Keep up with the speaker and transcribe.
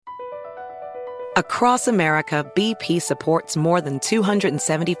Across America, BP supports more than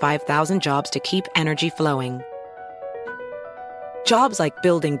 275,000 jobs to keep energy flowing. Jobs like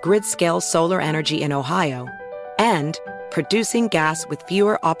building grid-scale solar energy in Ohio and producing gas with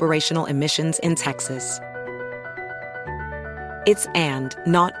fewer operational emissions in Texas. It's and,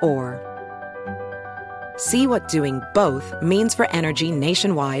 not or. See what doing both means for energy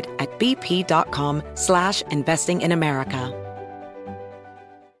nationwide at bp.com/investing in America.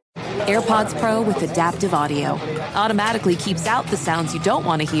 AirPods Pro with adaptive audio automatically keeps out the sounds you don't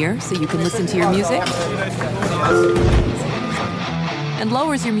want to hear so you can listen to your music, and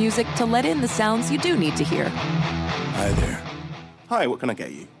lowers your music to let in the sounds you do need to hear. Hi there. Hi, what can I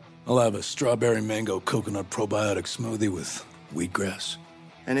get you? I'll have a strawberry mango coconut probiotic smoothie with wheatgrass.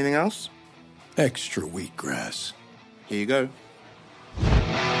 Anything else? Extra wheatgrass. Here you go.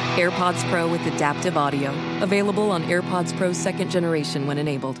 AirPods Pro with adaptive audio. Available on AirPods Pro 2nd generation when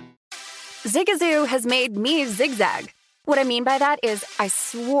enabled. Zigazoo has made me zigzag. What I mean by that is I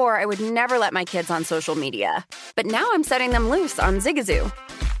swore I would never let my kids on social media. But now I'm setting them loose on Zigazoo.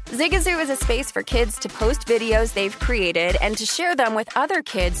 Zigazoo is a space for kids to post videos they've created and to share them with other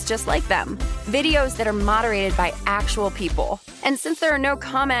kids just like them. Videos that are moderated by actual people. And since there are no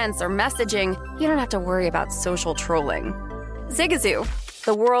comments or messaging, you don't have to worry about social trolling. Zigazoo,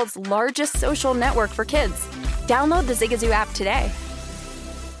 the world's largest social network for kids. Download the Zigazoo app today.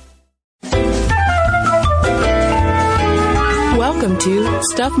 Welcome to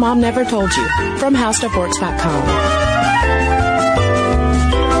Stuff Mom Never Told You from HowStuffWorks.com.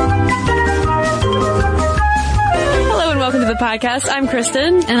 Hello and welcome to the podcast. I'm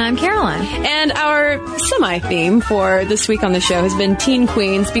Kristen. And I'm Caroline. And our semi-theme for this week on the show has been teen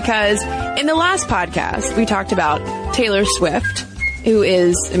queens because in the last podcast we talked about Taylor Swift, who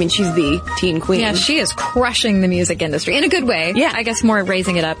is, she's the teen queen. Yeah, she is crushing the music industry in a good way. Yeah. I guess more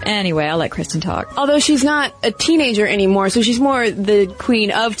raising it up. Anyway, I'll let Kristen talk. Although she's not a teenager anymore, so she's more the queen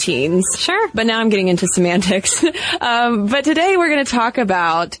of teens. Sure. But now I'm getting into semantics. But today we're going to talk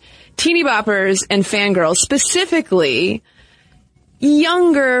about teeny boppers and fangirls, specifically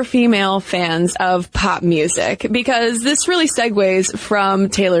younger female fans of pop music, because this really segues from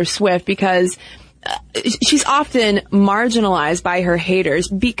Taylor Swift because she's often marginalized by her haters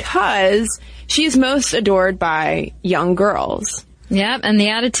because she is most adored by young girls. Yep, and the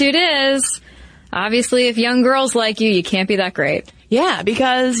attitude is, obviously, if young girls like you, you can't be that great. Yeah,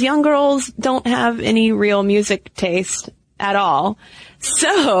 because young girls don't have any real music taste at all.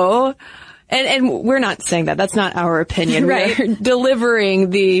 So, and we're not saying that. That's not our opinion. Right. We're delivering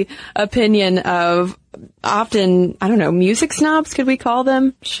the opinion of often, music snobs, could we call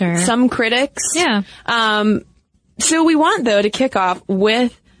them? Sure. Some critics. Yeah. So we want, though, to kick off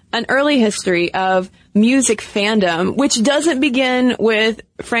with an early history of music fandom, which doesn't begin with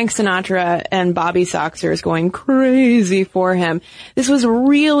Frank Sinatra and Bobby Soxers going crazy for him. This was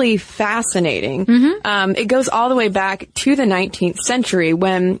really fascinating. Mm-hmm. It goes all the way back to the 19th century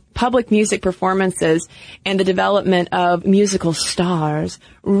when public music performances and the development of musical stars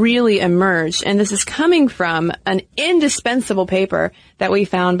really emerged. And this is coming from an indispensable paper that we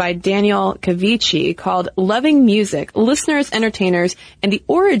found by Daniel Cavici called Loving Music, Listeners, Entertainers, and the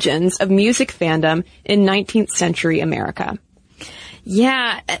Origins of Music Fandom in 19th Century America.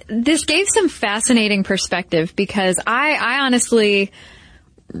 Yeah, this gave some fascinating perspective because I honestly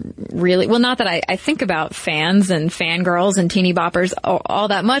really, well, not that I think about fans and fangirls and teeny boppers all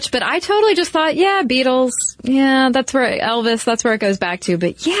that much, but I totally just thought, yeah, Beatles, yeah, that's where Elvis, that's where it goes back to.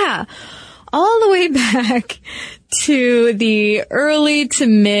 But yeah, all the way back to the early to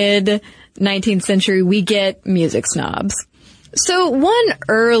mid 19th century, we get music snobs. So one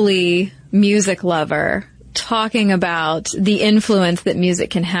early music lover talking about the influence that music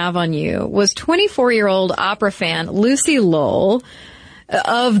can have on you was 24-year-old opera fan Lucy Lowell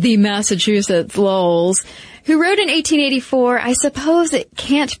of the Massachusetts Lowells, who wrote in 1884, I suppose it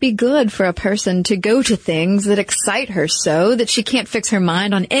can't be good for a person to go to things that excite her so that she can't fix her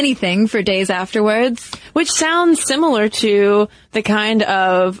mind on anything for days afterwards. Which sounds similar to the kind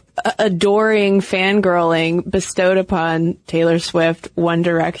of adoring fangirling bestowed upon Taylor Swift, One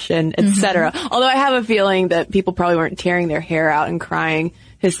Direction, etc. Mm-hmm. Although I have a feeling that people probably weren't tearing their hair out and crying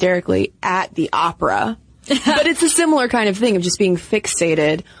hysterically at the opera. But it's a similar kind of thing of just being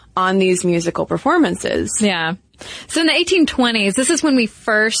fixated on these musical performances. Yeah. So in the 1820s, this is when we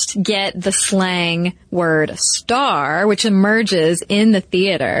first get the slang word star, which emerges in the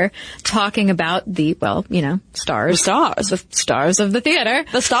theater, talking about the, stars. The stars of the theater.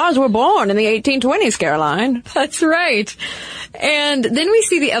 The stars were born in the 1820s, Caroline. That's right. And then we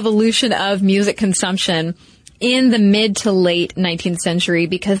see the evolution of music consumption in the mid to late 19th century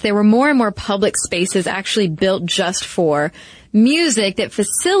because there were more and more public spaces actually built just for music that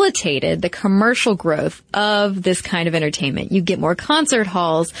facilitated the commercial growth of this kind of entertainment. You get more concert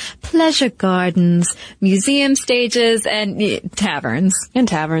halls, pleasure gardens, museum stages, and taverns. And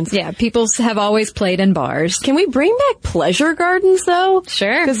taverns. Yeah, people have always played in bars. Can we bring back pleasure gardens, though?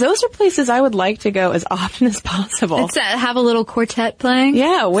 Sure. Because those are places I would like to go as often as possible. Let's have a little quartet playing.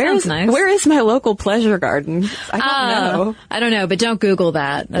 Yeah, where is my local pleasure garden? I don't know. I don't know, but don't Google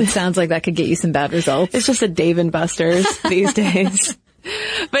that. That sounds like that could get you some bad results. It's just a Dave and Buster's these days.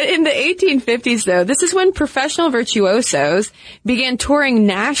 But in the 1850s, though, this is when professional virtuosos began touring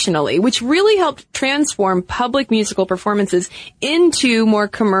nationally, which really helped transform public musical performances into more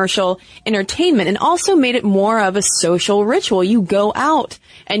commercial entertainment and also made it more of a social ritual. You go out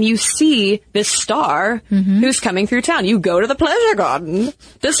and you see this star who's coming through town. You go to the pleasure garden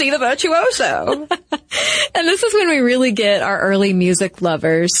to see the virtuoso. And this is when we really get our early music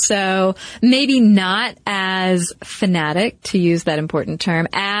lovers. So maybe not as fanatic, to use that important term,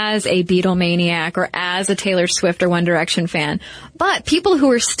 as a Beatlemaniac or as a Taylor Swift or One Direction fan, but people who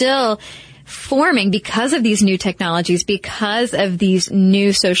are still forming because of these new technologies, because of these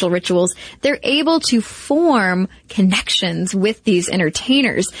new social rituals. They're able to form connections with these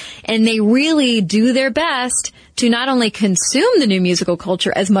entertainers, and they really do their best to not only consume the new musical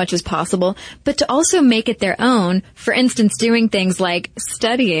culture as much as possible, but to also make it their own. For instance, doing things like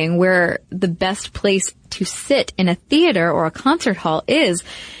studying where the best place to sit in a theater or a concert hall is.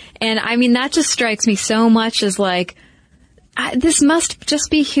 And I mean, that just strikes me so much as like, this must just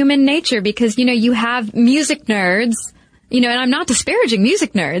be human nature because, you know, you have music nerds, you know, and I'm not disparaging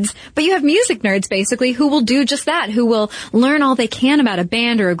music nerds, but you have music nerds basically who will do just that, who will learn all they can about a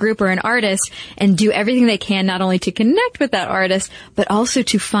band or a group or an artist and do everything they can not only to connect with that artist, but also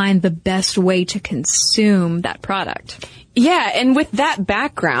to find the best way to consume that product. Yeah, and with that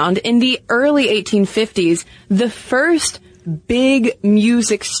background, in the early 1850s, the first big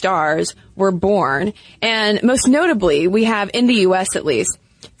music stars were born. And most notably, we have, in the U.S. at least,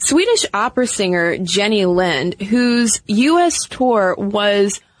 Swedish opera singer Jenny Lind, whose U.S. tour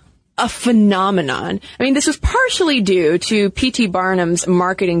was a phenomenon. I mean, this was partially due to P.T. Barnum's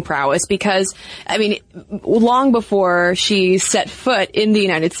marketing prowess because, I mean, long before she set foot in the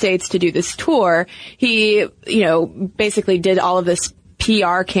United States to do this tour, he, you know, basically did all of this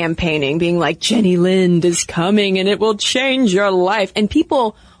PR campaigning, being like, Jenny Lind is coming and it will change your life. And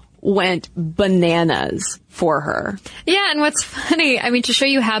people went bananas for her. Yeah, and what's funny, I mean, to show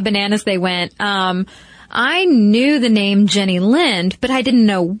you how bananas they went, I knew the name Jenny Lind, but I didn't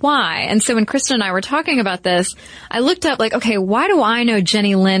know why. And so when Kristen and I were talking about this, I looked up like, okay, why do I know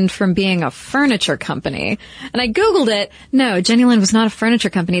Jenny Lind from being a furniture company? And I Googled it. No, Jenny Lind was not a furniture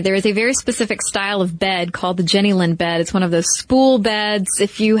company. There is a very specific style of bed called the Jenny Lind bed. It's one of those spool beds.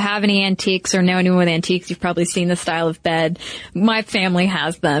 If you have any antiques or know anyone with antiques, you've probably seen the style of bed. My family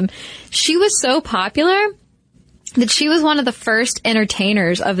has them. She was so popular that she was one of the first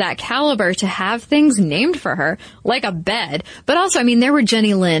entertainers of that caliber to have things named for her, like a bed. But also, I mean, there were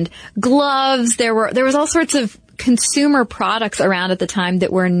Jenny Lind gloves. There was all sorts of consumer products around at the time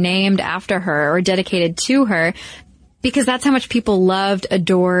that were named after her or dedicated to her because that's how much people loved,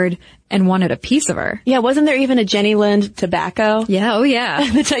 adored, and wanted a piece of her. Yeah, wasn't there even a Jenny Lind tobacco? Yeah, oh yeah.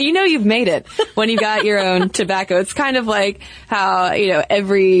 You know you've made it when you got your own tobacco. It's kind of like how, you know,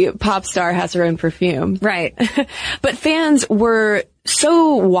 every pop star has her own perfume. Right. But fans were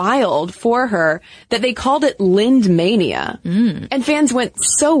so wild for her that they called it Lind Mania. And fans went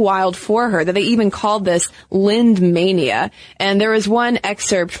so wild for her that they even called this Lind Mania. And there was one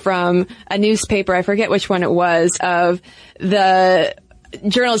excerpt from a newspaper, I forget which one it was, of the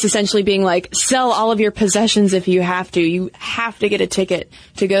journalists essentially being like, sell all of your possessions if you have to. You have to get a ticket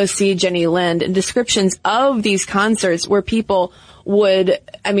to go see Jenny Lind. And descriptions of these concerts where people would,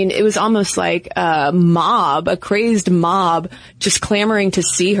 I mean, it was almost like a mob, a crazed mob, just clamoring to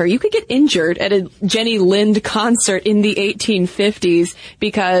see her. You could get injured at a Jenny Lind concert in the 1850s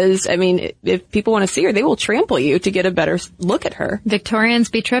because, I mean, if people want to see her, they will trample you to get a better look at her. Victorians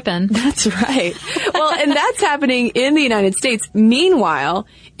be tripping. That's right. Well, and that's happening in the United States. Meanwhile,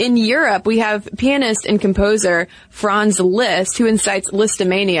 in Europe, we have pianist and composer Franz Liszt, who incites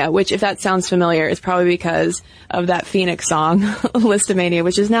Listomania, which, if that sounds familiar, is probably because of that Phoenix song, Listomania,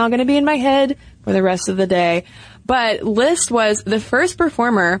 which is now going to be in my head for the rest of the day. But Liszt was the first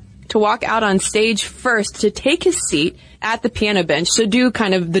performer to walk out on stage first, to take his seat at the piano bench, so do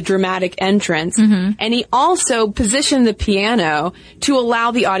kind of the dramatic entrance. And he also positioned the piano to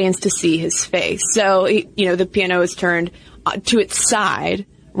allow the audience to see his face. So, you know, the piano is turned to its side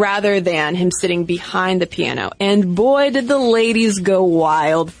rather than him sitting behind the piano. And boy, did the ladies go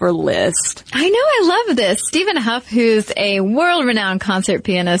wild for Liszt. I know, I love this. Stephen Huff, who's a world-renowned concert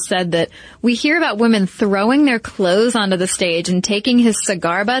pianist, said that we hear about women throwing their clothes onto the stage and taking his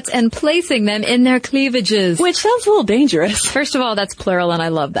cigar butts and placing them in their cleavages. Which sounds a little dangerous. First of all, that's plural, and I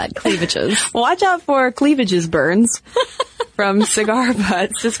love that. Cleavages. Watch out for cleavages burns. From cigar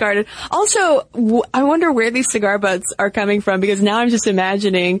butts discarded. Also, I wonder where these cigar butts are coming from, because now I'm just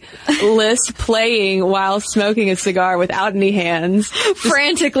imagining Liszt playing while smoking a cigar without any hands.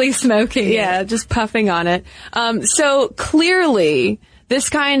 Frantically smoking. Yeah, just puffing on it. So clearly, this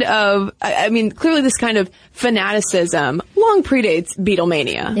kind of fanaticism long predates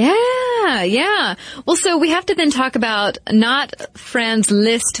Beatlemania. Yeah. Well, so we have to then talk about not Franz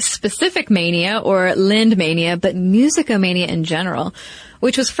Liszt specific mania or Lind mania, but musicomania in general,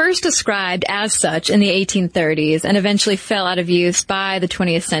 which was first described as such in the 1830s and eventually fell out of use by the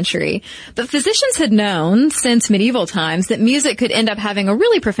 20th century. But physicians had known since medieval times that music could end up having a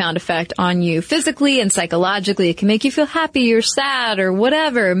really profound effect on you physically and psychologically. It can make you feel happy or sad or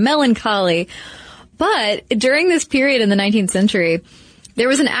whatever, melancholy. But during this period in the 19th century, there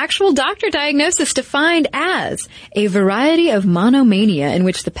was an actual doctor diagnosis defined as a variety of monomania in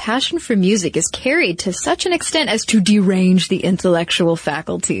which the passion for music is carried to such an extent as to derange the intellectual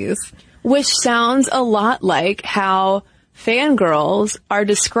faculties. Which sounds a lot like how fangirls are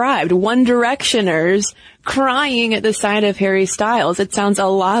described. One Directioners crying at the sight of Harry Styles. It sounds a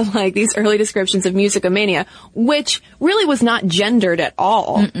lot like these early descriptions of musicomania, which really was not gendered at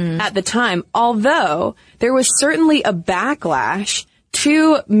all at the time, although there was certainly a backlash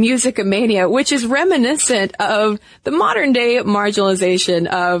to musicomania, which is reminiscent of the modern day marginalization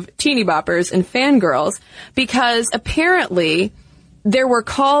of teeny boppers and fangirls, because apparently there were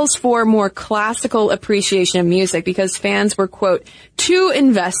calls for more classical appreciation of music because fans were, quote, too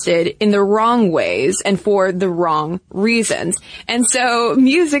invested in the wrong ways and for the wrong reasons. And so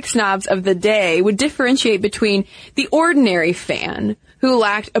music snobs of the day would differentiate between the ordinary fan who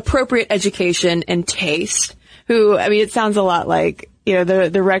lacked appropriate education and taste, who, I mean, it sounds a lot like, you know,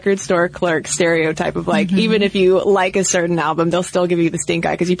 the record store clerk stereotype of like, even if you like a certain album, they'll still give you the stink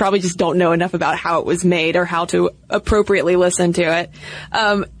eye because you probably just don't know enough about how it was made or how to appropriately listen to it.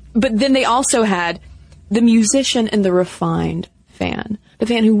 But then they also had the musician and the refined fan, the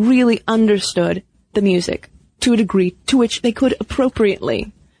fan who really understood the music to a degree to which they could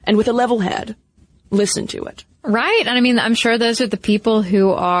appropriately and with a level head listen to it. Right. And I mean, I'm sure those are the people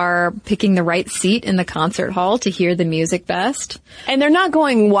who are picking the right seat in the concert hall to hear the music best. And they're not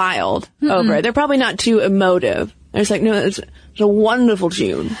going wild over it. They're probably not too emotive. They're just like, no, it's a wonderful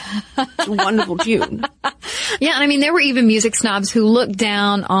tune. It's a wonderful tune. Yeah. And I mean, there were even music snobs who looked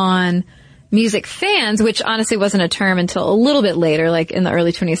down on music fans, which honestly wasn't a term until a little bit later, like in the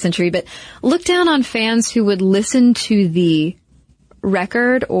early 20th century, but looked down on fans who would listen to the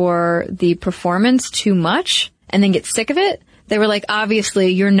record or the performance too much and then get sick of it. They were like,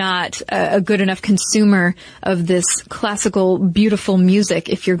 obviously, you're not a good enough consumer of this classical, beautiful music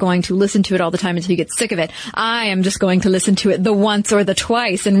if you're going to listen to it all the time until you get sick of it. I am just going to listen to it the once or the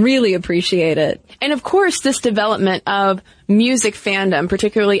twice and really appreciate it. And of course, this development of music fandom,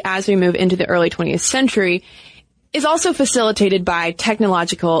 particularly as we move into the early 20th century, is also facilitated by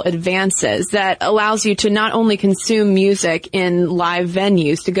technological advances that allows you to not only consume music in live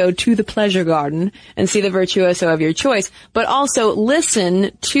venues, to go to the pleasure garden and see the virtuoso of your choice, but also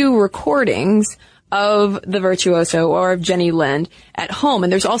listen to recordings of the virtuoso or of Jenny Lind at home.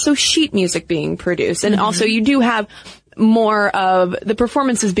 And there's also sheet music being produced. And also you do have more of the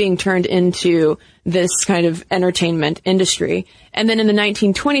performances being turned into this kind of entertainment industry. And then in the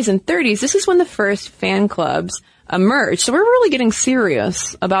 1920s and 30s, this is when the first fan clubs emerged. So we're really getting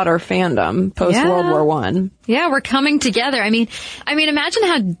serious about our fandom post World War I. Yeah, we're coming together. I mean, imagine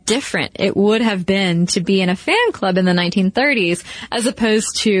how different it would have been to be in a fan club in the 1930s as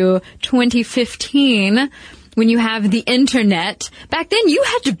opposed to 2015 when you have the internet. Back then, you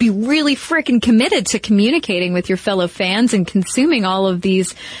had to be really freaking committed to communicating with your fellow fans and consuming all of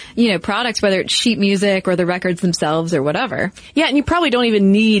these, products, whether it's sheet music or the records themselves or whatever. Yeah, and you probably don't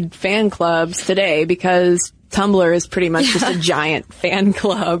even need fan clubs today because Tumblr is pretty much just a giant fan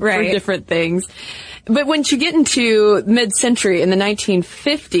club for different things. But once you get into mid-century in the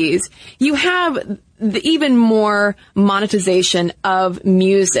 1950s, you have the even more monetization of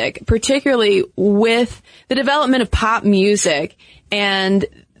music, particularly with the development of pop music. And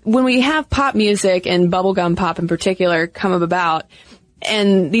when we have pop music and bubblegum pop in particular come about,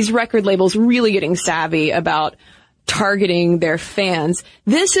 and these record labels really getting savvy about targeting their fans,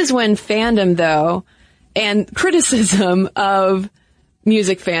 this is when fandom, though, and criticism of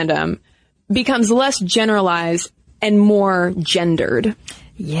music fandom becomes less generalized and more gendered.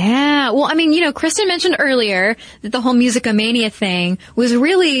 Yeah. Well, I mean, Kristen mentioned earlier that the whole Musicomania thing was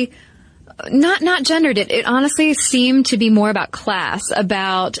really not gendered. It honestly seemed to be more about class, and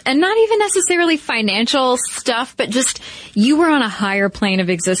not even necessarily financial stuff, but just you were on a higher plane of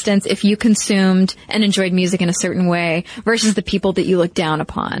existence if you consumed and enjoyed music in a certain way versus the people that you looked down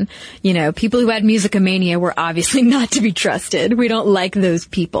upon. People who had Musicomania were obviously not to be trusted. We don't like those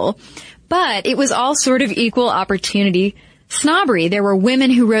people. But it was all sort of equal opportunity snobbery. There were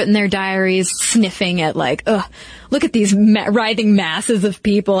women who wrote in their diaries sniffing at look at these writhing masses of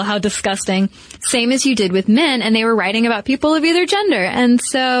people, how disgusting. Same as you did with men, and they were writing about people of either gender. And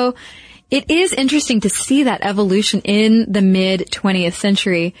so it is interesting to see that evolution in the mid-20th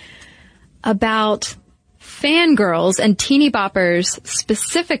century about fangirls and teeny boppers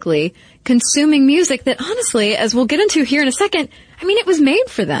specifically consuming music that honestly, as we'll get into here in a second, it was made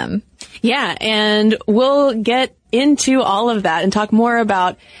for them. Yeah, and we'll get into all of that and talk more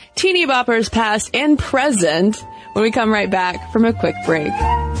about teeny boppers past and present when we come right back from a quick break.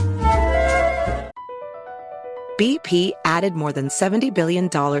 BP added more than $70 billion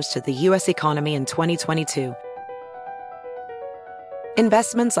to the U.S. economy in 2022.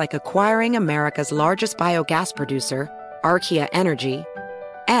 Investments like acquiring America's largest biogas producer, Archaea Energy,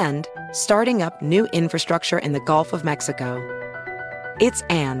 and starting up new infrastructure in the Gulf of Mexico. It's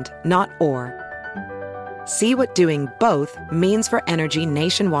and, not or. See what doing both means for energy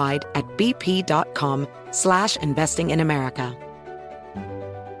nationwide at bp.com/investing in America.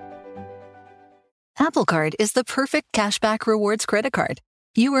 Apple Card is the perfect cashback rewards credit card.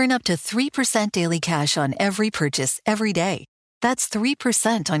 You earn up to 3% daily cash on every purchase every day. That's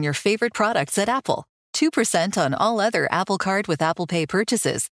 3% on your favorite products at Apple, 2% on all other Apple Card with Apple Pay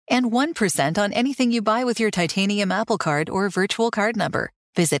purchases, and 1% on anything you buy with your titanium Apple Card or virtual card number.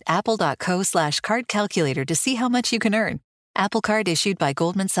 Visit apple.co/card calculator to see how much you can earn. Apple Card issued by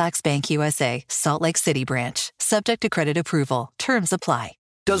Goldman Sachs Bank USA, Salt Lake City branch. Subject to credit approval. Terms apply.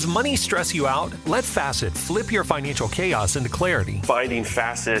 Does money stress you out? Let Facet flip your financial chaos into clarity. Finding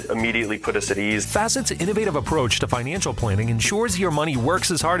Facet immediately put us at ease. Facet's innovative approach to financial planning ensures your money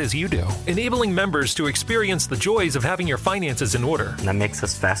works as hard as you do, enabling members to experience the joys of having your finances in order. And that makes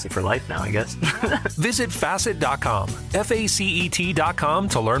us Facet for life now, I guess. Visit Facet.com, FACET.com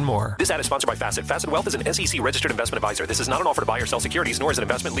to learn more. This ad is sponsored by Facet. Facet Wealth is an SEC registered investment advisor. This is not an offer to buy or sell securities, nor is it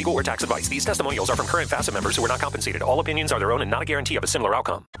investment, legal, or tax advice. These testimonials are from current Facet members who are not compensated. All opinions are their own and not a guarantee of a similar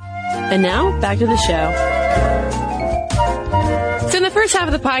outcome. And now, back to the show. So in the first half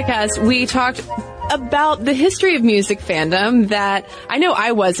of the podcast, we talked about the history of music fandom that I know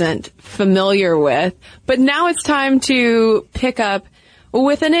I wasn't familiar with, but now it's time to pick up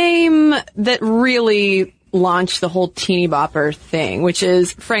with a name that really launched the whole teeny bopper thing, which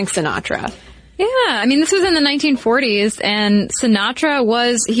is Frank Sinatra. Yeah, this was in the 1940s, and Sinatra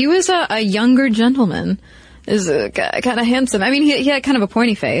was a younger gentleman. Is kind of handsome. He had kind of a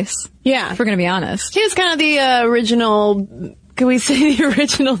pointy face. Yeah. If we're going to be honest. He was kind of the original, can we say the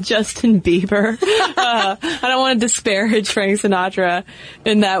original Justin Bieber? I don't want to disparage Frank Sinatra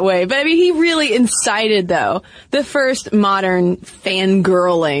in that way. But he really incited, though, the first modern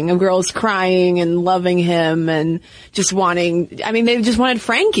fangirling of girls crying and loving him and just wanting, they just wanted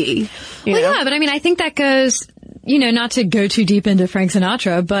Frankie. Yeah, but I think that goes, not to go too deep into Frank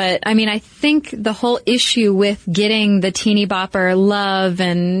Sinatra, but I think the whole issue with getting the teeny bopper love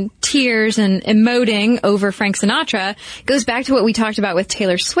and tears and emoting over Frank Sinatra goes back to what we talked about with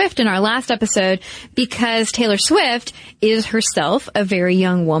Taylor Swift in our last episode, because Taylor Swift is herself a very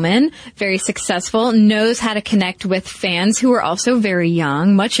young woman, very successful, knows how to connect with fans who are also very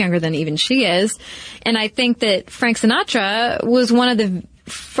young, much younger than even she is. And I think that Frank Sinatra was one of the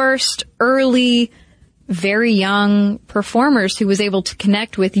first early very young performers who was able to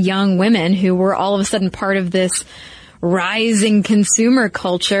connect with young women who were all of a sudden part of this rising consumer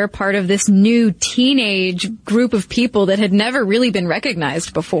culture, part of this new teenage group of people that had never really been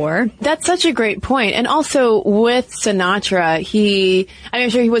recognized before. That's such a great point. And also with Sinatra, I'm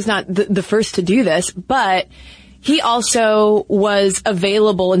sure he was not the first to do this, but he also was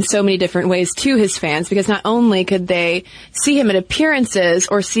available in so many different ways to his fans, because not only could they see him at appearances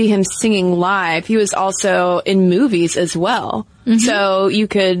or see him singing live, he was also in movies as well. Mm-hmm. So you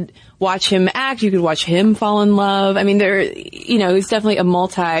could watch him act, you could watch him fall in love. He's definitely a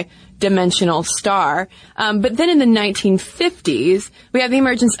multi-dimensional star. But then in the 1950s, we have the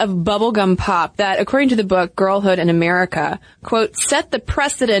emergence of bubblegum pop that, according to the book Girlhood in America, quote, set the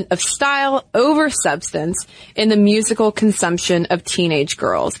precedent of style over substance in the musical consumption of teenage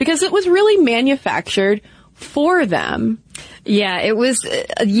girls, because it was really manufactured for them. Yeah, it was,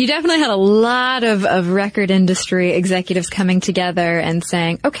 you definitely had a lot of record industry executives coming together and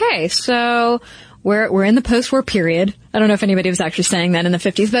saying, okay, so we're in the post-war period. I don't know if anybody was actually saying that in the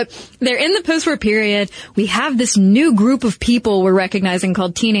 50s, but they're in the post-war period. We have this new group of people we're recognizing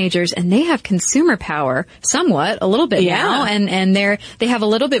called teenagers, and they have consumer power somewhat, a little bit now, and they have a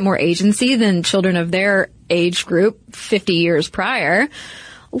little bit more agency than children of their age group 50 years prior.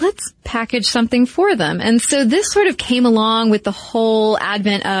 Let's package something for them. And so this sort of came along with the whole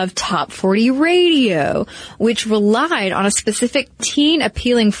advent of Top 40 radio, which relied on a specific teen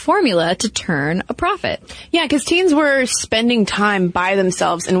appealing formula to turn a profit. Yeah, because teens were spending time by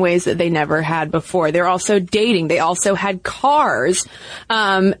themselves in ways that they never had before. They're also dating. They also had cars.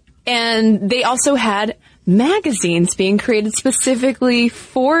 And they also had magazines being created specifically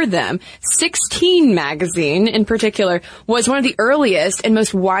for them. 16 magazine, in particular, was one of the earliest and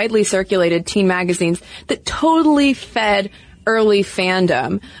most widely circulated teen magazines that totally fed early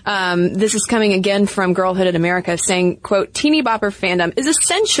fandom. This is coming again from Girlhood in America, saying, quote, teeny bopper fandom is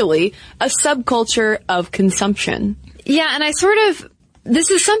essentially a subculture of consumption. Yeah, and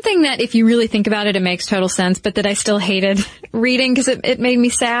this is something that if you really think about it, it makes total sense, but that I still hated reading because it made me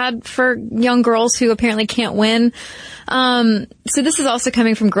sad for young girls who apparently can't win. So this is also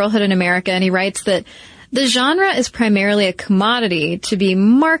coming from Girlhood in America, and he writes that the genre is primarily a commodity to be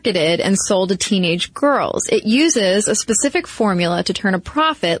marketed and sold to teenage girls. It uses a specific formula to turn a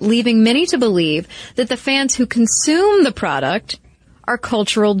profit, leaving many to believe that the fans who consume the product are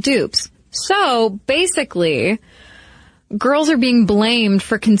cultural dupes. So basically, girls are being blamed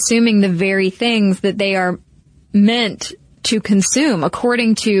for consuming the very things that they are meant to consume,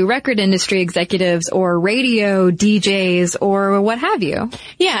 according to record industry executives or radio DJs or what have you.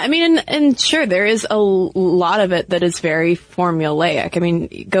 Yeah, I mean, and sure, there is a lot of it that is very formulaic. I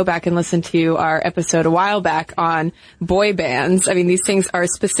mean, go back and listen to our episode a while back on boy bands. I mean, these things are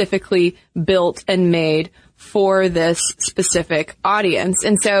specifically built and made for this specific audience.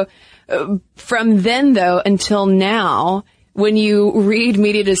 And so from then, though, until now, when you read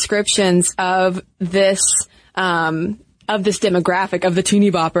media descriptions of this demographic, of the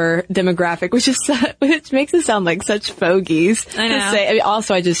teeny bopper demographic, which makes it sound like such fogies. I know. To say, I mean,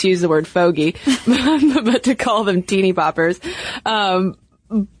 also, I just use the word fogey, but to call them teeny boppers.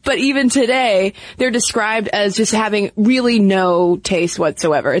 But even today, they're described as just having really no taste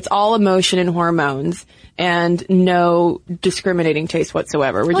whatsoever. It's all emotion and hormones and no discriminating taste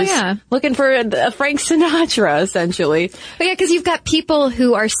whatsoever. We're just looking for a Frank Sinatra, essentially. But yeah, because you've got people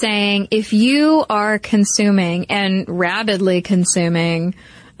who are saying if you are consuming and rapidly consuming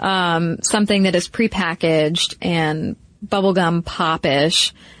something that is prepackaged and bubblegum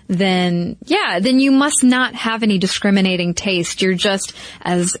pop-ish, then you must not have any discriminating taste. You're just,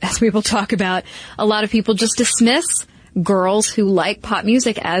 as people talk about, a lot of people just dismiss girls who like pop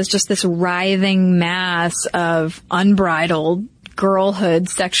music as just this writhing mass of unbridled girlhood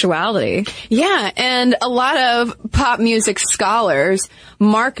sexuality. Yeah, and a lot of pop music scholars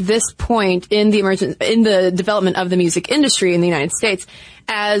mark this point in the development of the music industry in the United States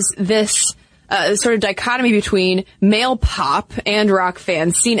as this sort of dichotomy between male pop and rock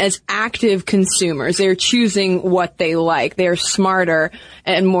fans seen as active consumers. They're choosing what they like. They're smarter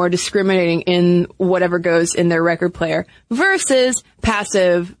and more discriminating in whatever goes in their record player versus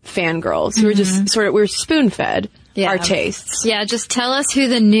passive fangirls who are just we're spoon-fed our tastes. Yeah, just tell us who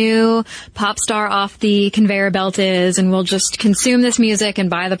the new pop star off the conveyor belt is, and we'll just consume this music and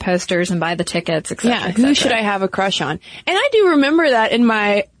buy the posters and buy the tickets, etc. Yeah, who should I have a crush on? And I do remember that in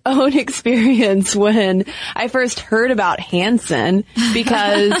my own experience when I first heard about Hanson,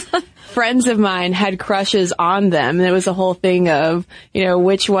 because friends of mine had crushes on them, and it was a whole thing of,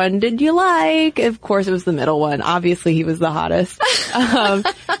 which one did you like? Of course, it was the middle one. Obviously, he was the hottest.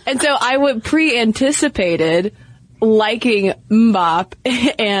 And so I would pre-anticipated liking Mbop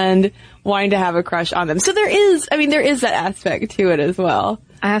and wanting to have a crush on them. So there is that aspect to it as well.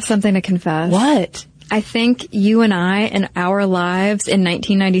 I have something to confess. What? I think you and I, in our lives in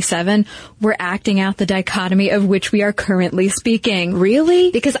 1997, were acting out the dichotomy of which we are currently speaking. Really?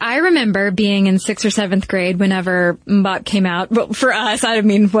 Because I remember being in 6th or 7th grade whenever Mbop came out. Well, for us, I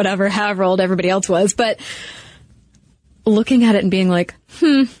mean, whatever, however old everybody else was, but looking at it and being like,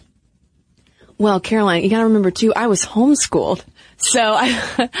 Well, Caroline, you gotta remember too, I was homeschooled. So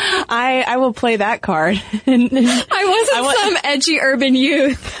I will play that card. I wasn't some edgy urban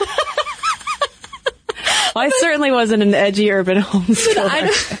youth. Well, I certainly wasn't an edgy urban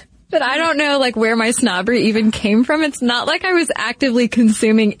homeschooler. But I don't know, where my snobbery even came from. It's not like I was actively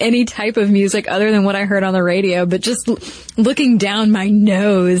consuming any type of music other than what I heard on the radio, but just looking down my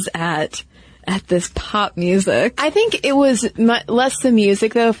nose at at this pop music. I think it was less the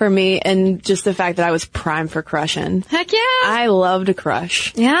music, though, for me, and just the fact that I was primed for crushing. Heck yeah. I love to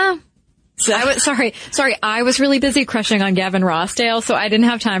crush. Yeah. So, I was really busy crushing on Gavin Rossdale, so I didn't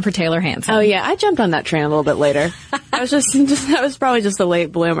have time for Taylor Hanson. Oh yeah, I jumped on that train a little bit later. I was probably just a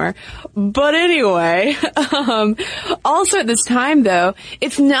late bloomer. But anyway, also at this time though,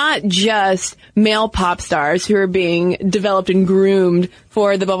 it's not just male pop stars who are being developed and groomed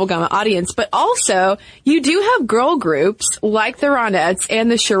for the bubblegum audience, but also you do have girl groups like the Ronettes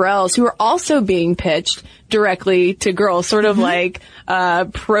and the Shirelles who are also being pitched directly to girls, sort of like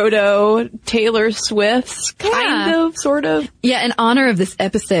proto Taylor Swift's, kind of, sort of. Yeah, in honor of this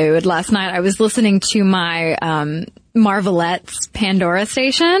episode, last night I was listening to my Marvelettes Pandora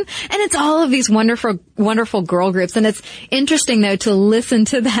station, and it's all of these wonderful, wonderful girl groups. And it's interesting, though, to listen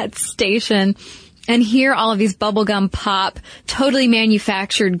to that station and hear all of these bubblegum pop, totally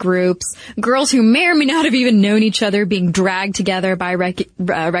manufactured groups, girls who may or may not have even known each other being dragged together by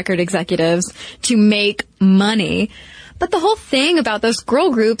record executives to make money. But the whole thing about those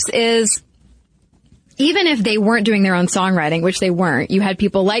girl groups is, even if they weren't doing their own songwriting, which they weren't, you had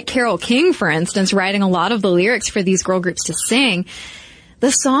people like Carole King, for instance, writing a lot of the lyrics for these girl groups to sing.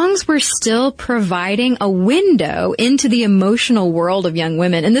 The songs were still providing a window into the emotional world of young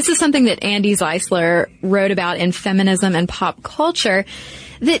women. And this is something that Andy Zeisler wrote about in Feminism and Pop Culture,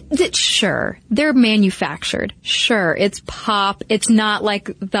 that sure, they're manufactured. Sure, it's pop. It's not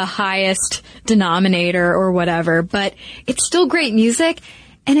like the highest denominator or whatever, but it's still great music.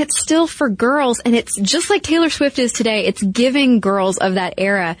 And it's still for girls, and it's just like Taylor Swift is today. It's giving girls of that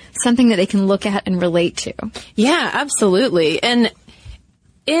era something that they can look at and relate to. Yeah, absolutely. And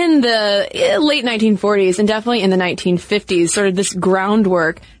in the late 1940s and definitely in the 1950s, sort of this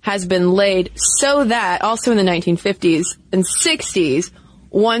groundwork has been laid so that also in the 1950s and 60s,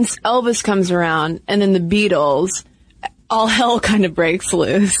 once Elvis comes around and then the Beatles, all hell kind of breaks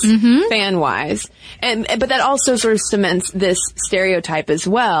loose, fan-wise. But that also sort of cements this stereotype as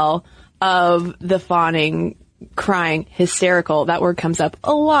well of the fawning, crying, hysterical. That word comes up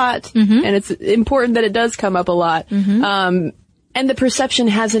a lot, and it's important that it does come up a lot. And the perception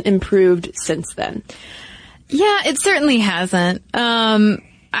hasn't improved since then. Yeah, it certainly hasn't.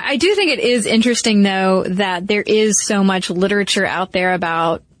 I do think it is interesting, though, that there is so much literature out there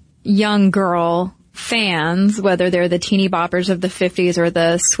about young girl fans, whether they're the teeny boppers of the 50s or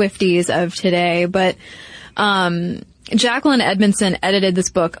the Swifties of today. But Jacqueline Edmondson edited this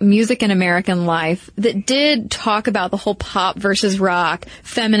book, Music in American Life, that did talk about the whole pop versus rock,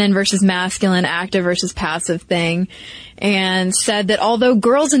 feminine versus masculine, active versus passive thing, and said that although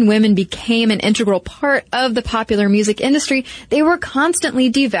girls and women became an integral part of the popular music industry, they were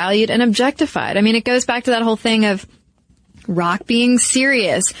constantly devalued and objectified. I mean, it goes back to that whole thing of rock being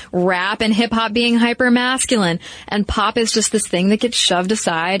serious, rap and hip hop being hyper masculine, and pop is just this thing that gets shoved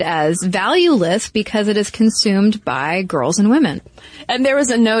aside as valueless because it is consumed by girls and women. And there was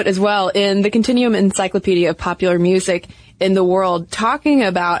a note as well in the Continuum Encyclopedia of Popular Music in the World talking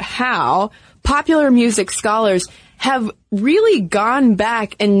about how popular music scholars have really gone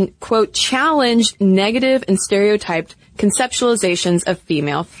back and, quote, challenged negative and stereotyped conceptualizations of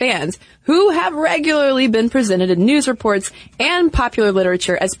female fans who have regularly been presented in news reports and popular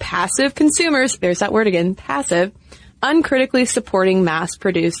literature as passive consumers, there's that word again, passive, uncritically supporting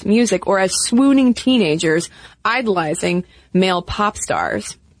mass-produced music, or as swooning teenagers idolizing male pop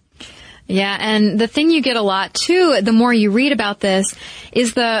stars. Yeah, and the thing you get a lot, too, the more you read about this,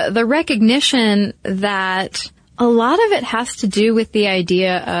 is the recognition that a lot of it has to do with the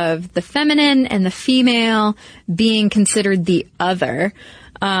idea of the feminine and the female being considered the other.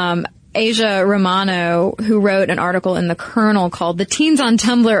 Asia Romano, who wrote an article in The Kernel called The Teens on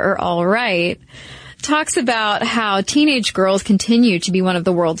Tumblr Are All Right, talks about how teenage girls continue to be one of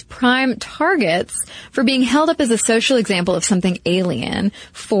the world's prime targets for being held up as a social example of something alien,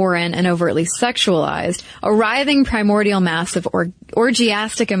 foreign, and overtly sexualized, a writhing primordial mass of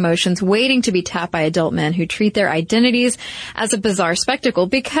orgiastic emotions waiting to be tapped by adult men who treat their identities as a bizarre spectacle.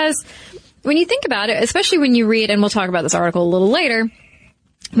 Because when you think about it, especially when you read, and we'll talk about this article a little later,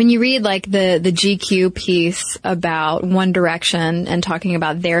 when you read like the GQ piece about One Direction and talking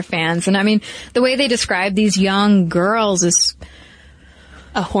about their fans, and I mean, the way they describe these young girls is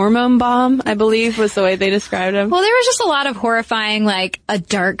a hormone bomb, I believe was the way they described them. Well, there was just a lot of horrifying, like a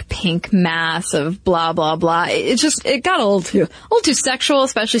dark pink mass of blah, blah, blah. It got a little too sexual,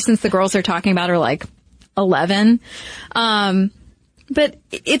 especially since the girls they're talking about are like 11. But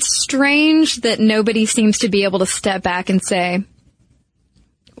it's strange that nobody seems to be able to step back and say,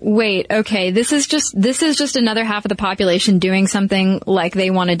 wait, okay, this is just another half of the population doing something like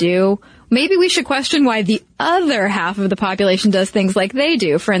they want to do. Maybe we should question why the other half of the population does things like they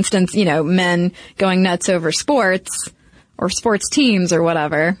do. For instance, men going nuts over sports or sports teams or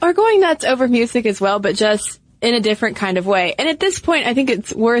whatever. Or going nuts over music as well, but just in a different kind of way. And at this point, I think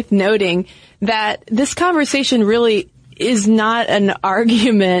it's worth noting that this conversation really is not an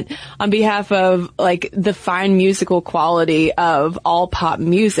argument on behalf of, like, the fine musical quality of all pop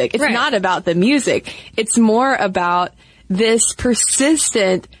music. It's not about the music. It's more about this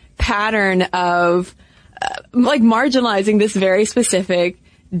persistent pattern of, marginalizing this very specific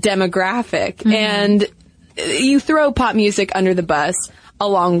demographic. Mm-hmm. And you throw pop music under the bus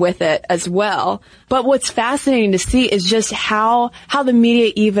along with it as well. But what's fascinating to see is just how the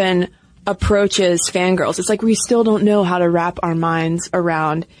media even approaches fangirls. It's like we still don't know how to wrap our minds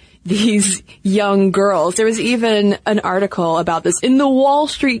around these young girls. There was even an article about this in the Wall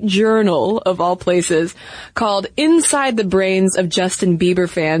Street Journal, of all places, called Inside the Brains of Justin Bieber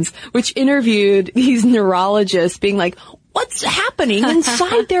Fans, which interviewed these neurologists being like, what's happening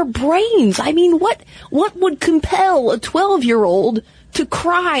inside their brains? I mean, what would compel a 12-year-old to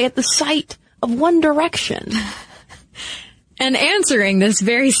cry at the sight of One Direction? And answering this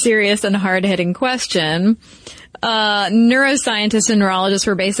very serious and hard-hitting question, neuroscientists and neurologists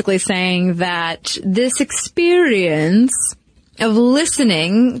were basically saying that this experience of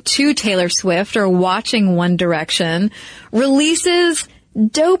listening to Taylor Swift or watching One Direction releases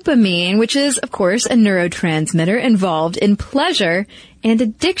dopamine, which is, of course, a neurotransmitter involved in pleasure and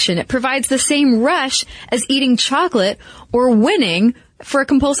addiction. It provides the same rush as eating chocolate or winning for a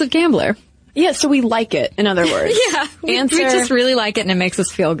compulsive gambler. Yeah, so we like it, in other words. Yeah, we just really like it, and it makes us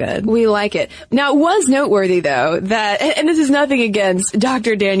feel good. We like it. Now, it was noteworthy, though, that, and this is nothing against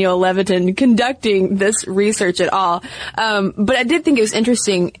Dr. Daniel Levitin conducting this research at all, but I did think it was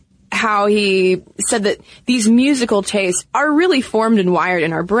interesting how he said that these musical tastes are really formed and wired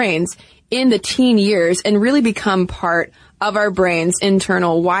in our brains in the teen years and really become part of our brain's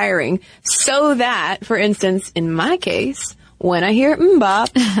internal wiring, so that, for instance, in my case, when I hear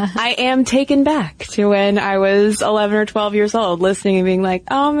MMMBop, I am taken back to when I was 11 or 12 years old, listening and being like,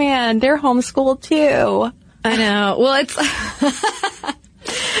 oh man, they're homeschooled too. I know. Well, it's...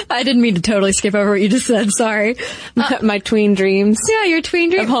 I didn't mean to totally skip over what you just said. Sorry. My tween dreams. Yeah, your tween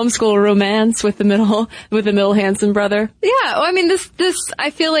dreams. Of homeschool romance with the middle Hanson brother. Yeah. Well, I mean, this, I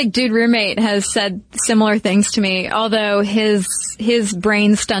feel like Dude Roommate has said similar things to me, although his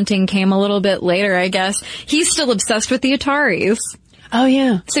brain stunting came a little bit later, I guess. He's still obsessed with the Ataris. Oh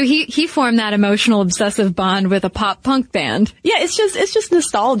yeah. So he formed that emotional obsessive bond with a pop punk band. Yeah, it's just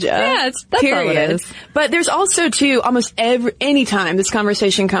nostalgia. Yeah, that's all it is. But there's also too, almost any time this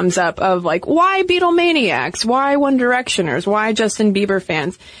conversation comes up of like, why Beatlemaniacs? Why One Directioners? Why Justin Bieber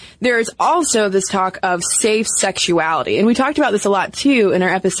fans? There's also this talk of safe sexuality. And we talked about this a lot too in our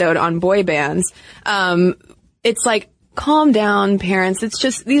episode on boy bands. It's like, calm down, parents.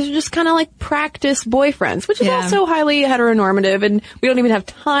 These are just kind of like practice boyfriends, which is also highly heteronormative, and we don't even have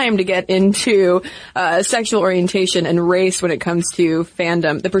time to get into sexual orientation and race when it comes to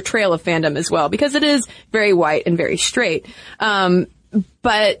fandom, the portrayal of fandom as well, because it is very white and very straight.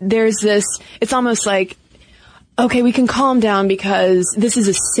 But there's this, it's almost like, okay, we can calm down because this is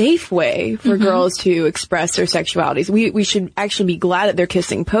a safe way for girls to express their sexualities. We should actually be glad that they're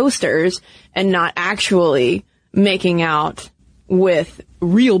kissing posters and not actually making out with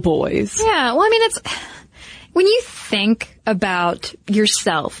real boys. Yeah, well, I mean, it's when you think about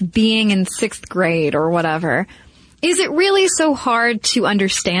yourself being in 6th grade or whatever, is it really so hard to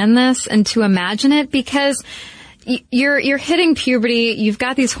understand this and to imagine it? Because you're hitting puberty, you've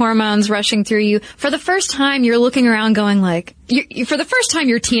got these hormones rushing through you. For the first time, you're looking around going like, for the first time,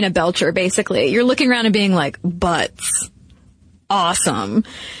 you're Tina Belcher, basically. You're looking around and being like, butts. Awesome.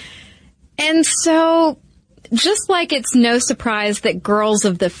 And so, just like it's no surprise that girls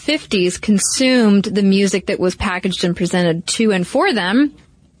of the 50s consumed the music that was packaged and presented to and for them,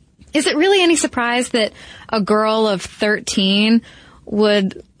 is it really any surprise that a girl of 13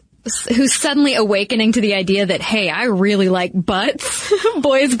 who's suddenly awakening to the idea that, hey, I really like butts,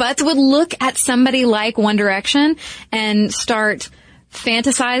 boys' butts, would look at somebody like One Direction and start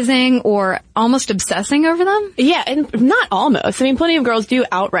fantasizing or almost obsessing over them? Yeah, and not almost. I mean, plenty of girls do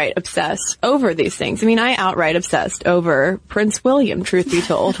outright obsess over these things. I mean, I outright obsessed over Prince William, truth be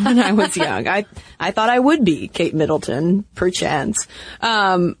told, when I was young. I thought I would be Kate Middleton, perchance.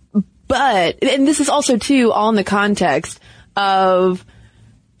 But, and this is also too all in the context of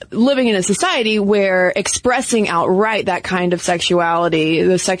living in a society where expressing outright that kind of sexuality,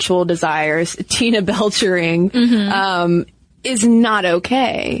 the sexual desires, Tina Belchering, is not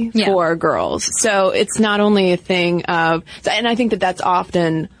okay for girls. So it's not only a thing of, and I think that that's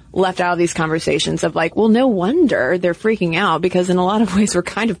often left out of these conversations of like, well, no wonder they're freaking out because in a lot of ways we're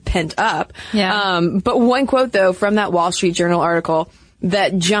kind of pent up. Yeah. But one quote though from that Wall Street Journal article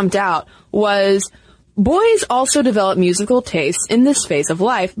that jumped out was, boys also develop musical tastes in this phase of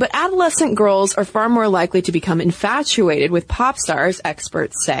life, but adolescent girls are far more likely to become infatuated with pop stars,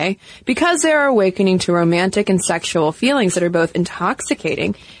 experts say, because they are awakening to romantic and sexual feelings that are both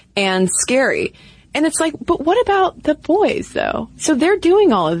intoxicating and scary. And it's like, but what about the boys, though? So they're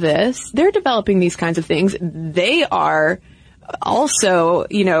doing all of this. They're developing these kinds of things. They are also,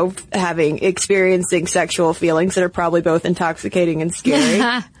 you know, experiencing sexual feelings that are probably both intoxicating and scary.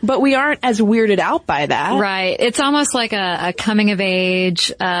 But we aren't as weirded out by that. Right. It's almost like a coming of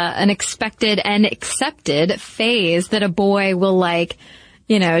age, an expected and accepted phase that a boy will like,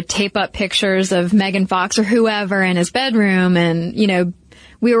 you know, tape up pictures of Megan Fox or whoever in his bedroom. And, you know,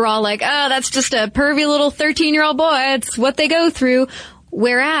 we were all like, oh, that's just a pervy little 13-year-old boy. It's what they go through.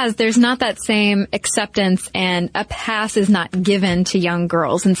 Whereas there's not that same acceptance and a pass is not given to young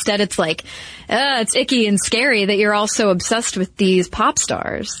girls. Instead, it's like, it's icky and scary that you're also obsessed with these pop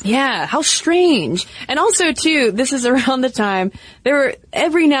stars. Yeah, how strange. And also, too, this is around the time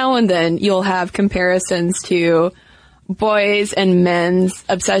every now and then you'll have comparisons to boys and men's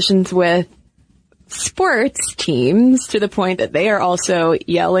obsessions with sports teams to the point that they are also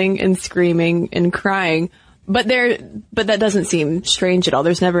yelling and screaming and crying. But that doesn't seem strange at all.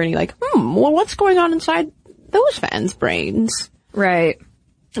 There's never any like, well, what's going on inside those fans' brains? Right.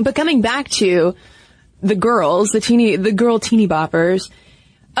 But coming back to the girls, the girl teeny boppers,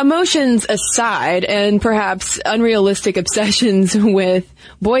 emotions aside, and perhaps unrealistic obsessions with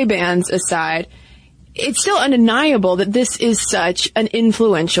boy bands aside, it's still undeniable that this is such an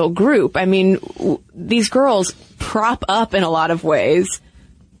influential group. I mean, these girls prop up in a lot of ways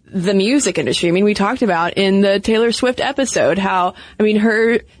the music industry. I mean, we talked about in the Taylor Swift episode how, I mean,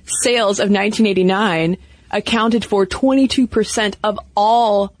 her sales of 1989 accounted for 22% of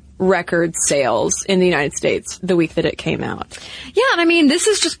all record sales in the United States the week that it came out. Yeah, and I mean, this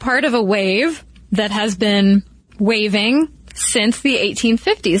is just part of a wave that has been waving since the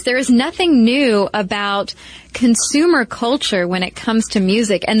 1850s. There is nothing new about consumer culture when it comes to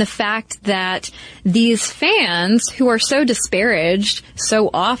music, and the fact that these fans who are so disparaged so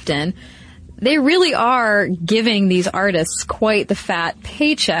often, they really are giving these artists quite the fat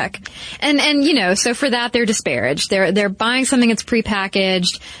paycheck. And you know, so for that they're disparaged. They're buying something that's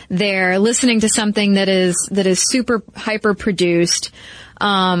prepackaged. They're listening to something that is super hyper produced.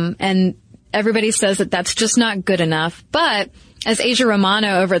 And everybody says that that's just not good enough. But as Asia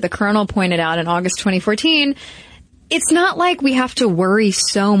Romano over at The Kernel pointed out in August 2014, it's not like we have to worry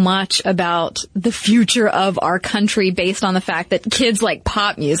so much about the future of our country based on the fact that kids like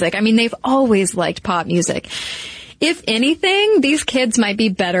pop music. I mean, they've always liked pop music. If anything, these kids might be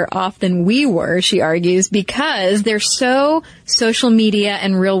better off than we were, she argues, because they're so social media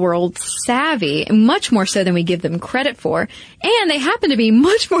and real world savvy, much more so than we give them credit for. And they happen to be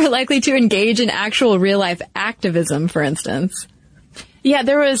much more likely to engage in actual real life activism, for instance. Yeah,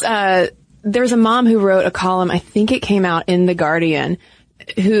 there was a mom who wrote a column, I think it came out in The Guardian,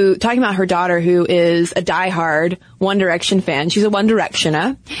 who talking about her daughter who is a diehard One Direction fan. She's a One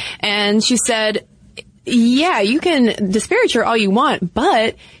Directioner. And she said, yeah, you can disparage her all you want,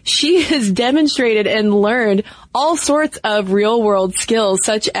 but she has demonstrated and learned all sorts of real world skills,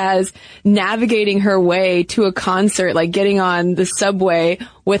 such as navigating her way to a concert, like getting on the subway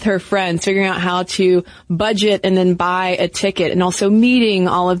with her friends, figuring out how to budget and then buy a ticket, and also meeting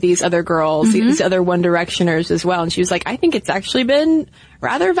all of these other girls, these other One Directioners as well. And she was like, I think it's actually been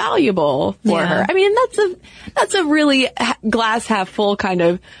rather valuable for her. I mean, that's a really glass half full kind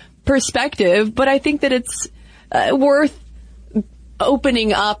of perspective, but I think that it's worth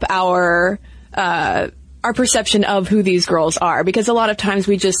opening up our perception of who these girls are, because a lot of times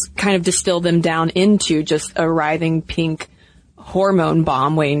we just kind of distill them down into just a writhing pink hormone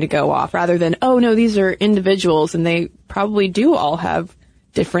bomb waiting to go off, rather than, oh no, these are individuals and they probably do all have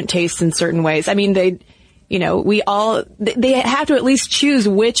different tastes in certain ways. I mean, they have to at least choose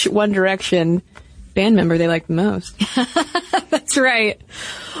which One Direction band member they like the most. That's right.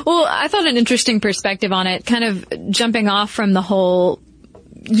 Well, I thought an interesting perspective on it, kind of jumping off from the whole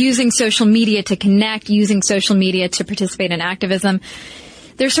using social media to connect, using social media to participate in activism.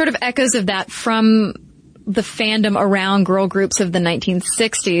 There's sort of echoes of that from the fandom around girl groups of the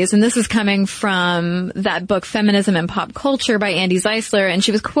 1960s. And this is coming from that book, Feminism and Pop Culture by Andy Zeisler. And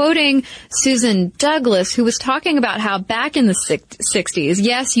she was quoting Susan Douglas, who was talking about how back in the 60s,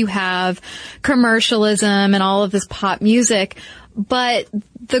 yes, you have commercialism and all of this pop music, but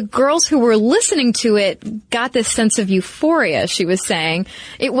the girls who were listening to it got this sense of euphoria, she was saying.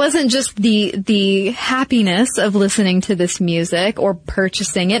 It wasn't just the happiness of listening to this music or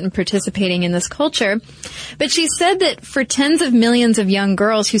purchasing it and participating in this culture. But she said that for tens of millions of young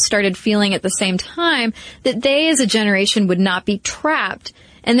girls who started feeling at the same time, that they as a generation would not be trapped,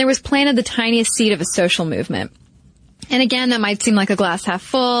 and there was planted the tiniest seed of a social movement. And again, that might seem like a glass half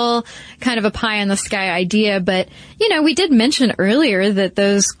full, kind of a pie in the sky idea, but, you know, we did mention earlier that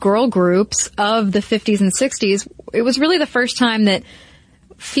those girl groups of the 50s and 60s, it was really the first time that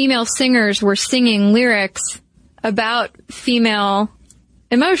female singers were singing lyrics about female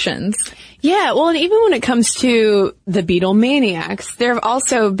emotions. Yeah, well, and even when it comes to the Beatlemaniacs, there have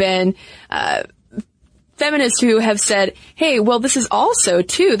also been feminists who have said, hey, well, this is also,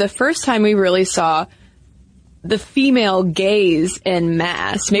 too, the first time we really saw the female gaze en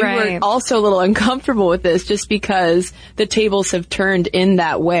masse. Maybe we're also a little uncomfortable with this just because the tables have turned in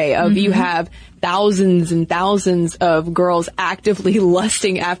that way of you have thousands and thousands of girls actively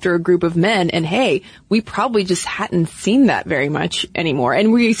lusting after a group of men, and hey, we probably just hadn't seen that very much anymore.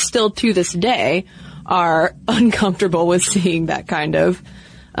 And we still, to this day, are uncomfortable with seeing that kind of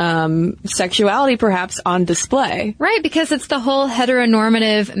sexuality perhaps on display. Right, because it's the whole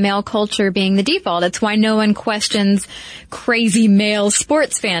heteronormative male culture being the default. It's why no one questions crazy male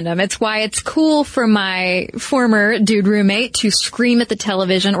sports fandom. It's why it's cool for my former dude roommate to scream at the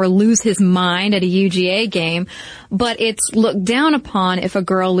television or lose his mind at a UGA game, but it's looked down upon if a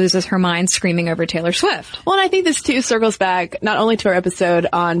girl loses her mind screaming over Taylor Swift. Well, and I think this too circles back not only to our episode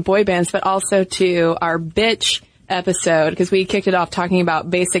on boy bands, but also to our bitch episode, because we kicked it off talking about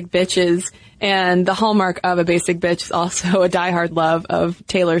basic bitches, and the hallmark of a basic bitch is also a diehard love of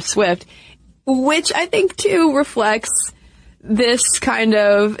Taylor Swift, which I think too reflects this kind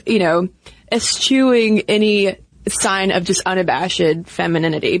of, you know, eschewing any sign of just unabashed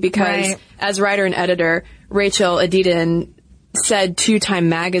femininity, because as writer and editor Rachel Edidin said to Time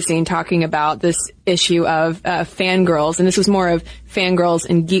magazine, talking about this issue of fangirls, and this was more of fangirls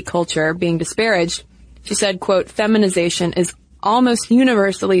in geek culture being disparaged. She said, quote, feminization is almost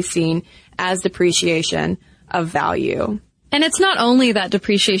universally seen as depreciation of value. And it's not only that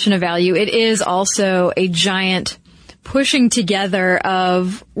depreciation of value, it is also a giant pushing together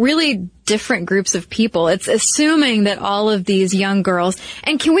of really different groups of people. It's assuming that all of these young girls,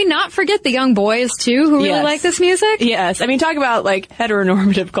 and can we not forget the young boys too who really like this music? Yes. I mean, talk about like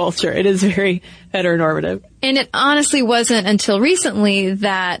heteronormative culture. It is very heteronormative. And it honestly wasn't until recently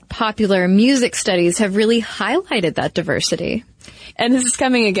that popular music studies have really highlighted that diversity. And this is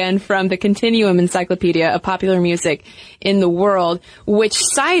coming again from the Continuum Encyclopedia of Popular Music in the World, which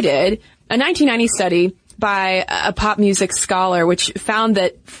cited a 1990 study by a pop music scholar, which found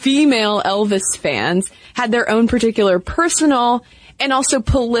that female Elvis fans had their own particular personal and also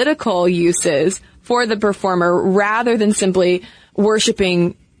political uses for the performer rather than simply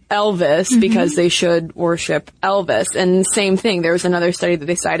worshiping Elvis because they should worship Elvis. And same thing, there was another study that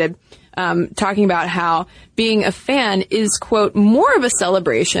they cited talking about how being a fan is, quote, more of a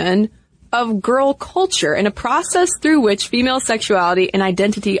celebration of girl culture and a process through which female sexuality and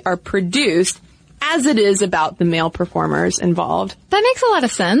identity are produced as it is about the male performers involved. That makes a lot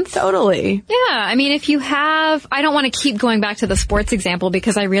of sense. Totally. Yeah. I mean, if you have, I don't want to keep going back to the sports example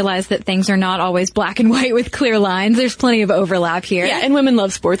because I realize that things are not always black and white with clear lines. There's plenty of overlap here. Yeah, and women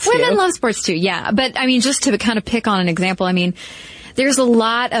love sports too. Women love sports too, yeah. But I mean, just to kind of pick on an example, I mean, there's a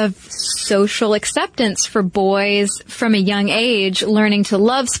lot of social acceptance for boys from a young age learning to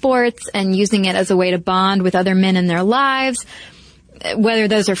love sports and using it as a way to bond with other men in their lives, whether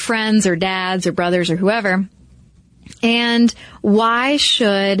those are friends or dads or brothers or whoever. And why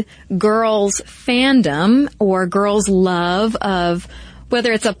should girls' fandom or girls' love of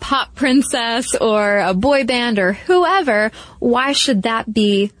whether it's a pop princess or a boy band or whoever, why should that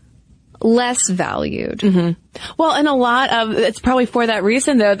be less valued? Well, and it's probably for that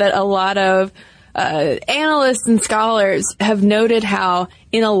reason, though, that a lot of analysts and scholars have noted how,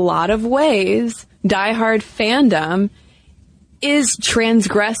 in a lot of ways, diehard fandom is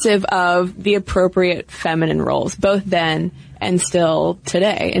transgressive of the appropriate feminine roles, both then and still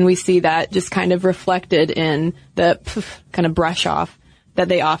today. And we see that just kind of reflected in the kind of brush off that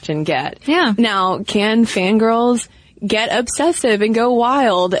they often get. Yeah. Now, can fangirls get obsessive and go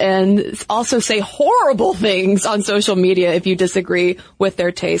wild and also say horrible things on social media if you disagree with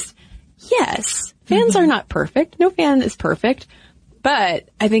their taste? Yes. Fans are not perfect. No fan is perfect. But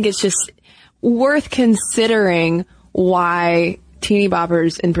I think it's just worth considering why teeny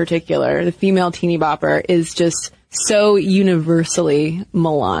boppers in particular, the female teeny bopper, is just so universally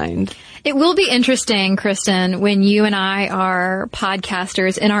maligned. It will be interesting, Kristen, when you and I are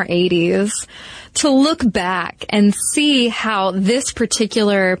podcasters in our 80s, to look back and see how this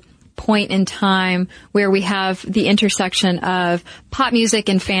particular point in time where we have the intersection of pop music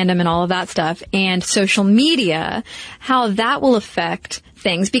and fandom and all of that stuff and social media, how that will affect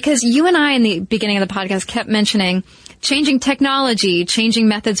things. Because you and I in the beginning of the podcast kept mentioning changing technology, changing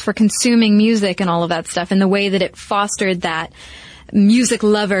methods for consuming music and all of that stuff, and the way that it fostered that music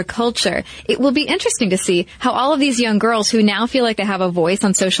lover culture. It will be interesting to see how all of these young girls who now feel like they have a voice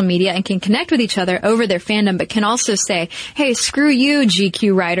on social media and can connect with each other over their fandom, but can also say, hey, screw you,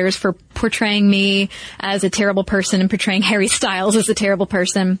 GQ writers, for portraying me as a terrible person and portraying Harry Styles as a terrible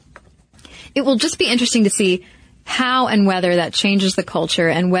person. It will just be interesting to see how and whether that changes the culture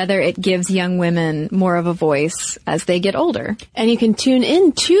and whether it gives young women more of a voice as they get older. And you can tune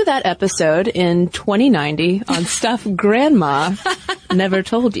in to that episode in 2090 on Stuff Grandma Never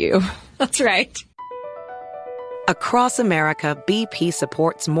Told You. That's right. Across America, BP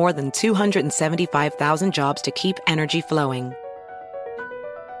supports more than 275,000 jobs to keep energy flowing.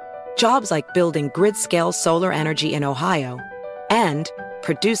 Jobs like building grid-scale solar energy in Ohio and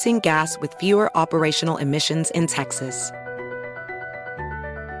producing gas with fewer operational emissions in Texas.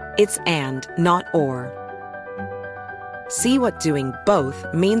 It's and, not or. See what doing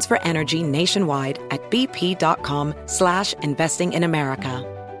both means for energy nationwide at bp.com/investing in America.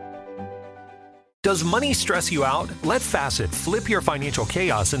 Does money stress you out? Let Facet flip your financial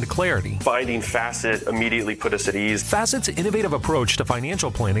chaos into clarity. Finding Facet immediately put us at ease. Facet's innovative approach to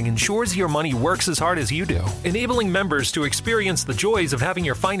financial planning ensures your money works as hard as you do, enabling members to experience the joys of having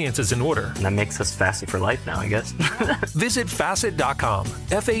your finances in order. And that makes us Facet for life now, I guess. Visit Facet.com,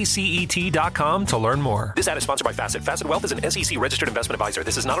 FACET.com to learn more. This ad is sponsored by Facet. Facet Wealth is an SEC registered investment advisor.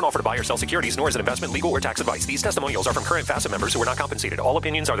 This is not an offer to buy or sell securities, nor is it investment, legal, or tax advice. These testimonials are from current Facet members who are not compensated. All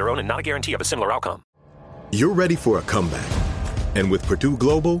opinions are their own and not a guarantee of a similar outcome. You're ready for a comeback. And with Purdue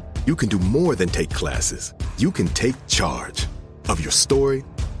Global, you can do more than take classes. You can take charge of your story,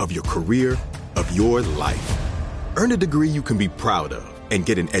 of your career, of your life. Earn a degree you can be proud of and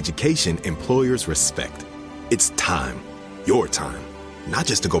get an education employers respect. It's time, your time, not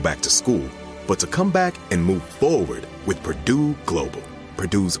just to go back to school, but to come back and move forward with Purdue Global,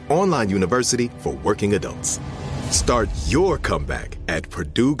 Purdue's online university for working adults. Start your comeback at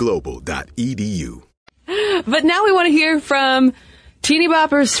purdueglobal.edu. But now we want to hear from Teeny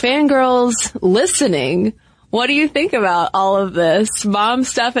Boppers fangirls listening. What do you think about all of this?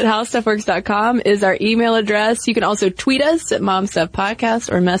 momstuff@howstuffworks.com is our email address. You can also tweet us at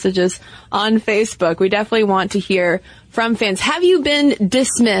momstuffpodcast or message us on Facebook. We definitely want to hear from fans. Have you been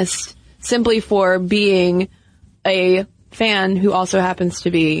dismissed simply for being a fan who also happens to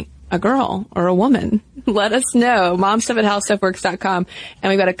be a girl or a woman? Let us know. momstuff@howstuffworks.com. And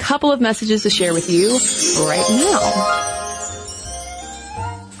we've got a couple of messages to share with you right now.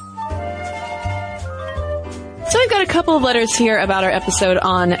 So we've got a couple of letters here about our episode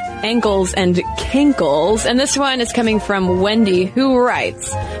on ankles and kinkles, and this one is coming from Wendy, who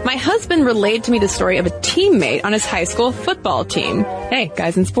writes, my husband relayed to me the story of a teammate on his high school football team. Hey,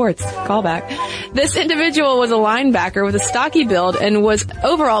 guys in sports, call back. This individual was a linebacker with a stocky build and was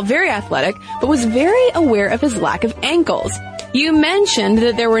overall very athletic, but was very aware of his lack of ankles. You mentioned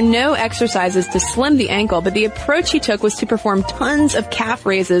that there were no exercises to slim the ankle, but the approach he took was to perform tons of calf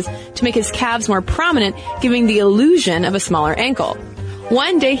raises to make his calves more prominent, giving the illusion of a smaller ankle.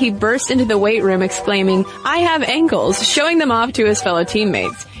 One day he burst into the weight room exclaiming, I have ankles, showing them off to his fellow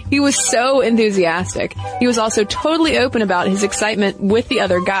teammates. He was so enthusiastic. He was also totally open about his excitement with the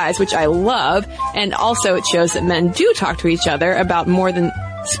other guys, which I love, and also it shows that men do talk to each other about more than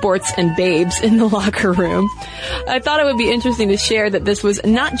sports and babes in the locker room. I thought it would be interesting to share that this was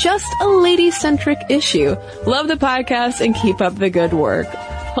not just a lady-centric issue. Love the podcast and keep up the good work.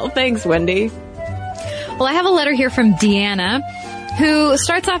 Well, thanks, Wendy. Well, I have a letter here from Deanna, who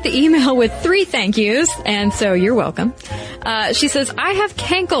starts off the email with 3 thank yous, and so you're welcome. She says, I have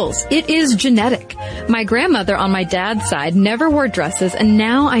cankles. It is genetic. My grandmother on my dad's side never wore dresses, and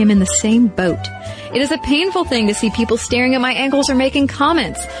now I am in the same boat. It is a painful thing to see people staring at my ankles or making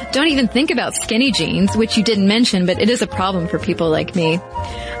comments. Don't even think about skinny jeans, which you didn't mention, but it is a problem for people like me.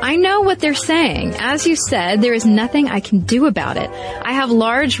 I know what they're saying. As you said, there is nothing I can do about it. I have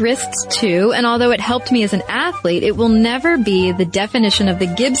large wrists too, and although it helped me as an athlete, it will never be the definition of the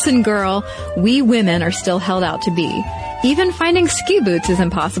Gibson girl we women are still held out to be. Even finding ski boots is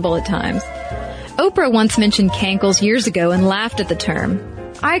impossible at times. Oprah once mentioned cankles years ago and laughed at the term.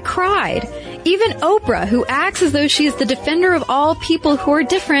 I cried. Even Oprah, who acts as though she is the defender of all people who are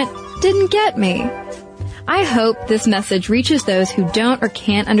different, didn't get me. I hope this message reaches those who don't or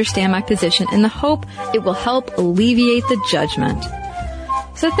can't understand my position in the hope it will help alleviate the judgment.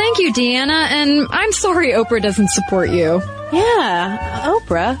 So thank you, Deanna, and I'm sorry Oprah doesn't support you. Yeah,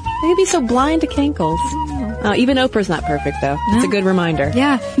 Oprah. You'd be so blind to cankles. Even Oprah's not perfect, though. No. It's a good reminder.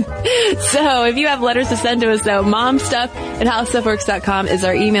 Yeah. So, if you have letters to send to us, though, momstuff@howstuffworks.com is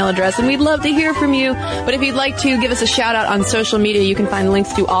our email address, and we'd love to hear from you. But if you'd like to give us a shout-out on social media, you can find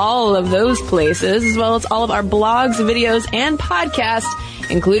links to all of those places, as well as all of our blogs, videos, and podcasts,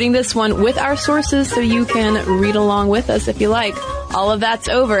 including this one, with our sources, so you can read along with us if you like. All of that's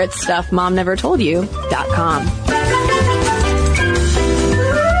over at StuffMomNeverToldYou.com.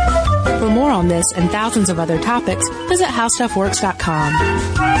 For more on this and thousands of other topics, visit HowStuffWorks.com.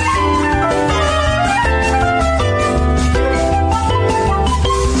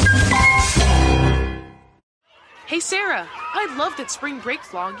 Hey Sarah, I loved that spring break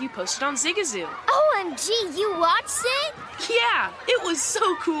vlog you posted on Zigazoo. OMG, you watched it? Yeah, it was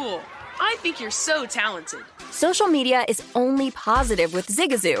so cool. I think you're so talented. Social media is only positive with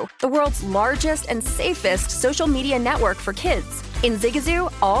Zigazoo, the world's largest and safest social media network for kids. In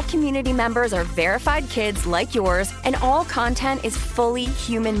Zigazoo, all community members are verified kids like yours, and all content is fully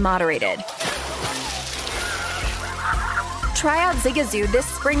human moderated. Try out Zigazoo this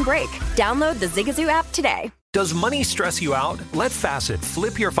spring break. Download the Zigazoo app today. Does money stress you out? Let Facet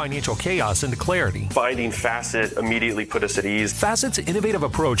flip your financial chaos into clarity. Finding Facet immediately put us at ease. Facet's innovative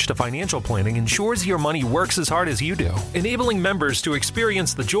approach to financial planning ensures your money works as hard as you do, enabling members to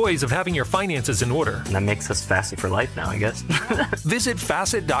experience the joys of having your finances in order. And that makes us Facet for life now, I guess. Visit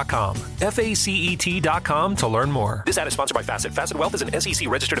Facet.com, FACET.com to learn more. This ad is sponsored by Facet. Facet Wealth is an SEC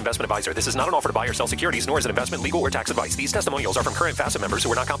registered investment advisor. This is not an offer to buy or sell securities, nor is it investment, legal, or tax advice. These testimonials are from current Facet members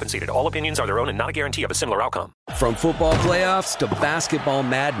who are not compensated. All opinions are their own and not a guarantee of a similar outcome. From football playoffs to basketball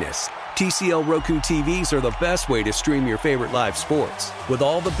madness, TCL Roku TVs are the best way to stream your favorite live sports. With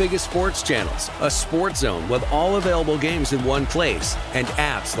all the biggest sports channels, a sports zone with all available games in one place, and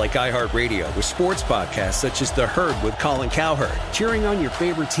apps like iHeartRadio with sports podcasts such as The Herd with Colin Cowherd. Cheering on your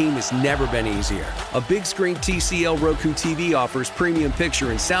favorite team has never been easier. A big screen TCL Roku TV offers premium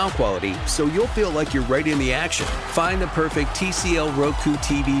picture and sound quality, so you'll feel like you're right in the action. Find the perfect TCL Roku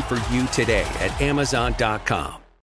TV for you today at Amazon.com.